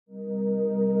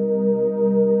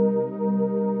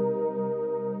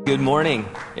Good morning.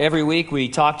 Every week we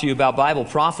talk to you about Bible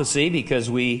prophecy because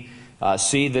we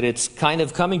see that it's kind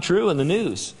of coming true in the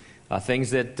news. Things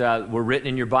that were written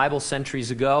in your Bible centuries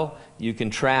ago, you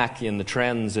can track in the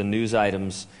trends and news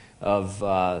items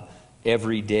of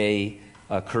everyday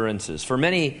occurrences. For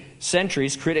many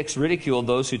centuries, critics ridiculed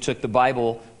those who took the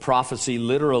Bible prophecy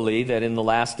literally, that in the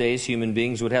last days human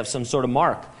beings would have some sort of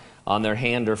mark on their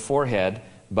hand or forehead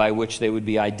by which they would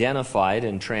be identified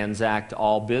and transact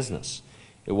all business.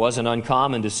 It wasn't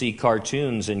uncommon to see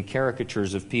cartoons and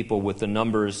caricatures of people with the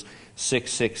numbers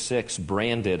 666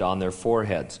 branded on their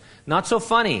foreheads. Not so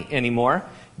funny anymore,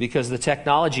 because the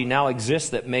technology now exists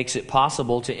that makes it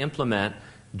possible to implement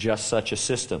just such a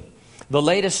system. The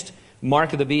latest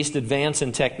Mark of the Beast advance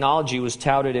in technology was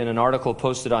touted in an article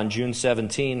posted on June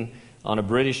 17 on a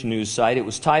British news site. It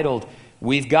was titled,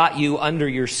 "We've Got You Under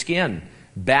Your Skin,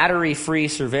 Battery-Free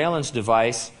Surveillance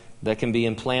Device that can be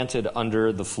implanted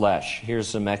under the flesh." Here's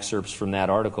some excerpts from that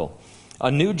article. A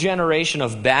new generation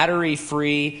of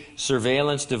battery-free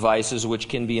surveillance devices which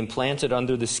can be implanted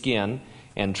under the skin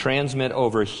and transmit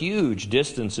over huge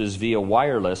distances via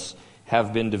wireless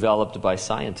have been developed by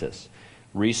scientists.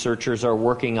 Researchers are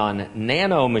working on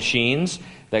nano machines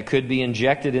that could be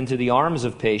injected into the arms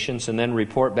of patients and then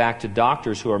report back to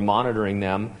doctors who are monitoring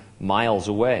them miles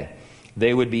away.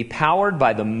 They would be powered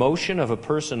by the motion of a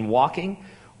person walking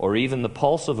or even the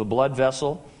pulse of a blood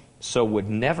vessel, so would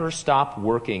never stop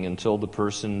working until the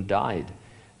person died.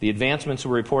 The advancements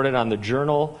were reported on the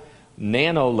journal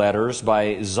Nano Letters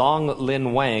by Zhong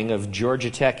Lin Wang of Georgia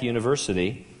Tech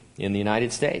University in the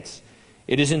United States.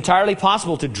 It is entirely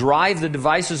possible to drive the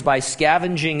devices by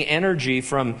scavenging energy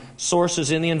from sources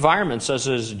in the environment, such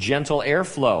as gentle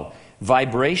airflow,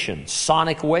 vibration,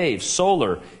 sonic waves,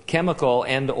 solar, chemical,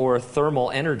 and or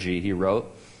thermal energy, he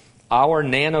wrote. Our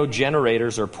nano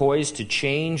generators are poised to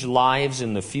change lives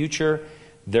in the future.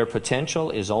 Their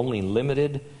potential is only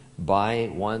limited by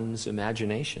one's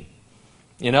imagination.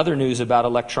 In other news about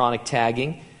electronic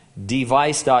tagging,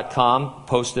 Device.com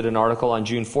posted an article on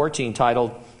June 14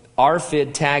 titled,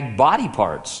 "RFID Tag Body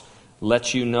Parts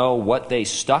Lets You Know What They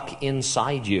Stuck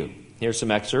Inside You." Here's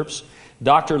some excerpts.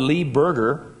 Dr. Lee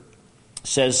Berger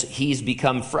says he's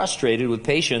become frustrated with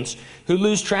patients who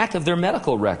lose track of their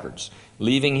medical records,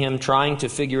 leaving him trying to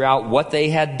figure out what they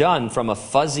had done from a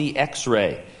fuzzy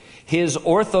x-ray. His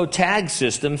OrthoTag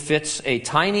system fits a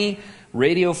tiny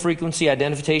radio frequency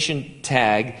identification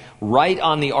tag right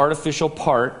on the artificial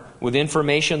part with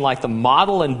information like the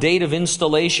model and date of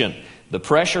installation, the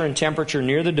pressure and temperature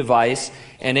near the device,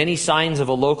 and any signs of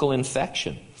a local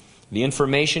infection. The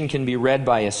information can be read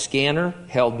by a scanner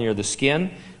held near the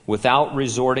skin without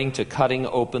resorting to cutting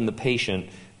open the patient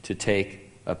to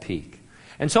take a peek.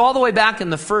 And so all the way back in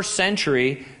the first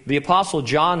century, the Apostle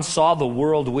John saw the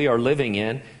world we are living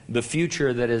in, the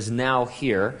future that is now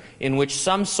here, in which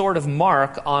some sort of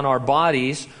mark on our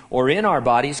bodies or in our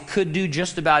bodies could do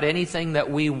just about anything that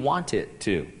we want it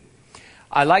to.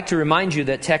 I'd like to remind you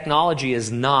that technology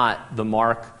is not the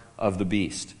mark of the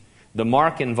beast. The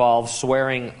mark involves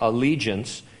swearing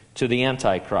allegiance to the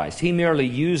Antichrist. He merely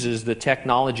uses the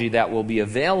technology that will be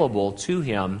available to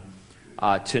him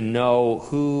to know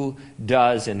who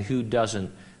does and who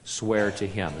doesn't swear to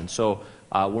him. And so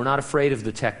we're not afraid of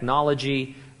the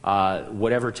technology.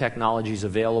 Whatever technology is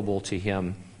available to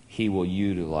him, he will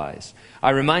utilize. I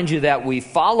remind you that we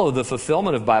follow the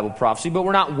fulfillment of Bible prophecy, but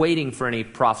we're not waiting for any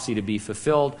prophecy to be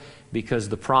fulfilled, because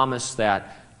the promise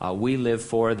that we live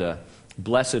for, the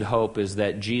blessed hope, is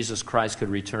that Jesus Christ could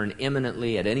return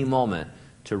imminently at any moment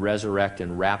to resurrect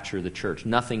and rapture the church.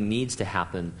 Nothing needs to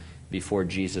happen before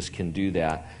Jesus can do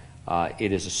that.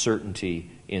 It is a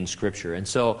certainty in Scripture. And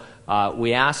so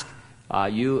we ask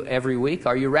you every week,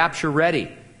 are you rapture ready?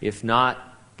 If not,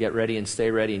 get ready and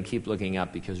stay ready and keep looking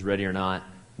up, because ready or not,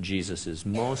 Jesus is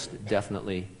most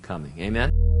definitely coming.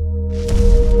 Amen?